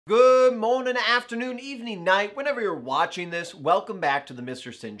Good morning, afternoon, evening, night, whenever you're watching this, welcome back to the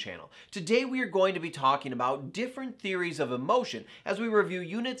Mr. Sinn channel. Today we are going to be talking about different theories of emotion as we review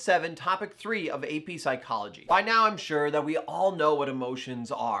Unit 7, Topic 3 of AP Psychology. By now I'm sure that we all know what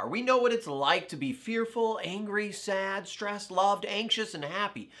emotions are. We know what it's like to be fearful, angry, sad, stressed, loved, anxious, and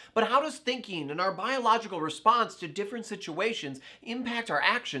happy. But how does thinking and our biological response to different situations impact our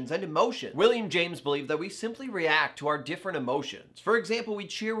actions and emotions? William James believed that we simply react to our different emotions. For example, we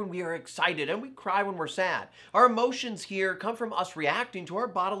cheer when we are excited and we cry when we're sad. Our emotions here come from us reacting to our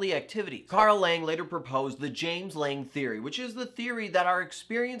bodily activities. Carl Lang later proposed the James-Lange Theory, which is the theory that our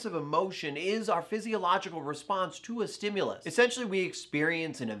experience of emotion is our physiological response to a stimulus. Essentially, we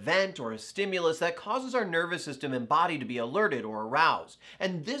experience an event or a stimulus that causes our nervous system and body to be alerted or aroused,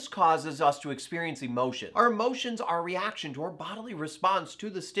 and this causes us to experience emotion. Our emotions are a reaction to our bodily response to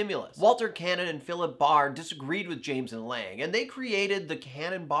the stimulus. Walter Cannon and Philip Bard disagreed with James and Lang, and they created the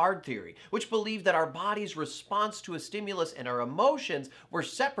Cannon-Bard theory, which believed that our body's response to a stimulus and our emotions were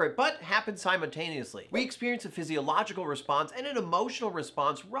separate but happened simultaneously. We experience a physiological response and an emotional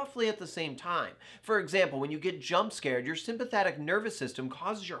response roughly at the same time. For example, when you get jump scared, your sympathetic nervous system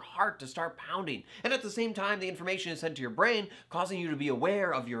causes your heart to start pounding, and at the same time the information is sent to your brain, causing you to be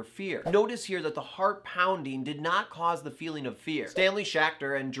aware of your fear. Notice here that the heart pounding did not cause the feeling of fear. Stanley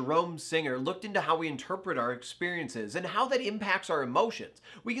Schachter and Jerome Singer looked into how we interpret our experiences and how that impacts our emotions.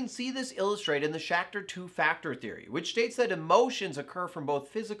 We can see this illustrated in the Schachter two-factor theory, which states that emotions occur from both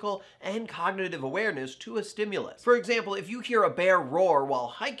physical and cognitive awareness to a stimulus. For example, if you hear a bear roar while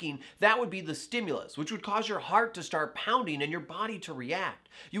hiking, that would be the stimulus, which would cause your heart to start pounding and your body to react.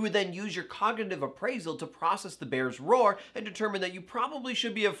 You would then use your cognitive appraisal to process the bear's roar and determine that you probably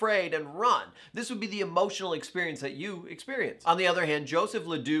should be afraid and run. This would be the emotional experience that you experience. On the other hand, Joseph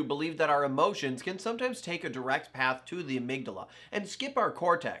LeDoux believed that our emotions can sometimes take a direct path to the amygdala and skip our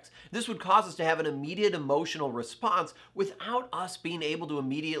cortex. This would cause us to have an immediate emotional response without us being able to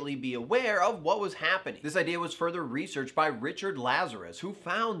immediately be aware of what was happening. This idea was further researched by Richard Lazarus, who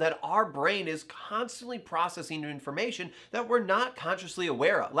found that our brain is constantly processing information that we're not consciously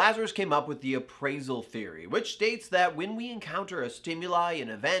aware of. Lazarus came up with the Appraisal Theory, which states that when we encounter a stimuli, an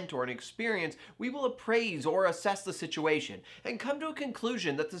event, or an experience, we will appraise or assess the situation and come to a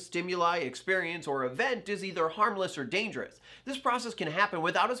conclusion that the stimuli, experience, or event is either harmless or dangerous. This process can happen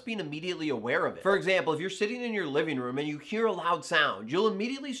without us being immediately aware of it. For example, if you're sitting in your living room and you hear a loud sound, you'll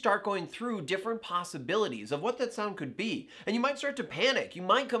immediately start going through different possibilities of what that sound could be, and you might start to panic. You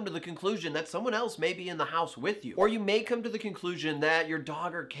might come to the conclusion that someone else may be in the house with you, or you may come to the conclusion that your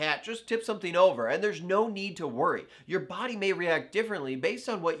dog or cat just tipped something over and there's no need to worry. Your body may react differently based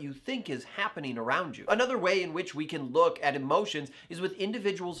on what you think is happening around you. Another way in which we can look at emotions is with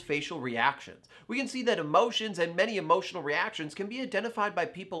individuals' facial reactions. We can see that emotions and many emotional reactions can be identified by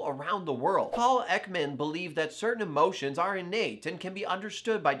people around the world. Paul Ekman believed that certain emotions are innate and can be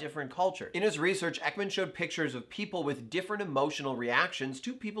understood by different cultures. In his research, Ekman showed pictures of people with different emotional reactions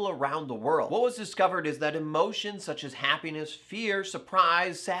to people around the world. What was discovered is that emotions such as happiness, fear,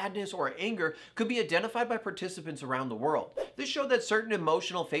 surprise, sadness, or anger could be identified by participants around the world. This showed that certain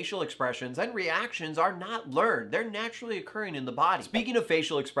emotional facial expressions and reactions are not learned. They're naturally occurring in the body. Speaking of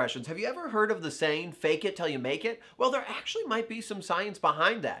facial expressions, have you ever heard of the saying, "fake it till you make it"? Well, there actually might be some science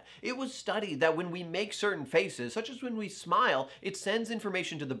behind that. It was studied that when we make certain faces, such as when we smile, it sends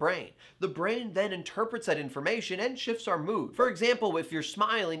information to the brain. The brain then interprets that information and shifts our mood. For example, if you're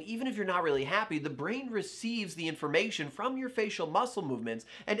smiling, even if you're not really happy, the brain receives the information from your facial muscle movements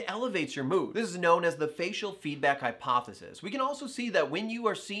and elevates your mood. This is known as the facial feedback hypothesis. We can also see that when you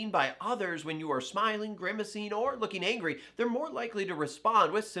are seen by others, when you are smiling, grimacing, or looking angry, they're more likely to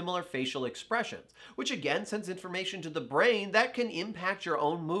respond with similar facial expressions, which again sends information to the brain that can impact your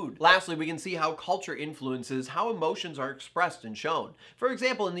own mood. Lastly, we can see how culture influences how emotions are expressed and shown. For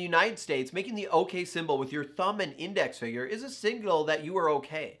example, in the United States, making the OK symbol with your thumb and index finger is a signal that you are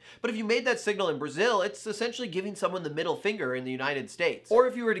okay. But if you made that signal in Brazil, it's essentially giving someone the middle finger in the United States. Or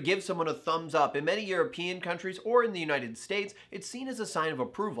if you were to give someone a thumbs up in many European countries or in the United States, it's seen as a sign of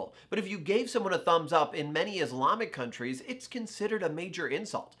approval. But if you gave someone a thumbs up in many Islamic countries, it's considered a major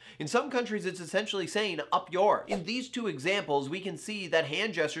insult. In some countries, it's essentially saying up yours. In these two examples, we can see that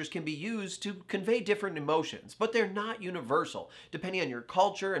hand gestures can be used to convey different emotions, but they're not universal. Depending on your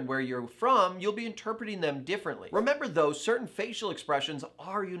culture and where you're from, you'll be interpreting them differently. Remember though, certain facial expressions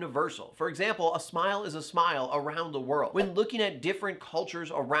are universal. For example, a smile is a smile around the world. When looking at different different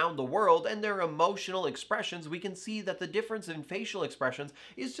cultures around the world and their emotional expressions, we can see that the difference in facial expressions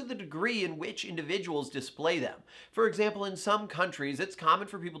is to the degree in which individuals display them. For example, in some countries, it's common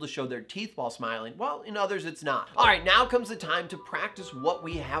for people to show their teeth while smiling, while in others it's not. Alright, now comes the time to practice what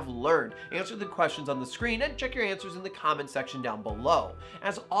we have learned. Answer the questions on the screen and check your answers in the comment section down below.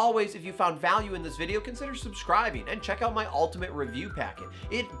 As always, if you found value in this video, consider subscribing and check out my ultimate review packet.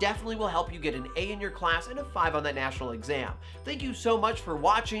 It definitely will help you get an A in your class and a 5 on that national exam. Thank you so much for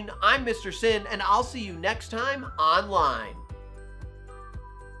watching. I'm Mr. Sinn, and I'll see you next time online.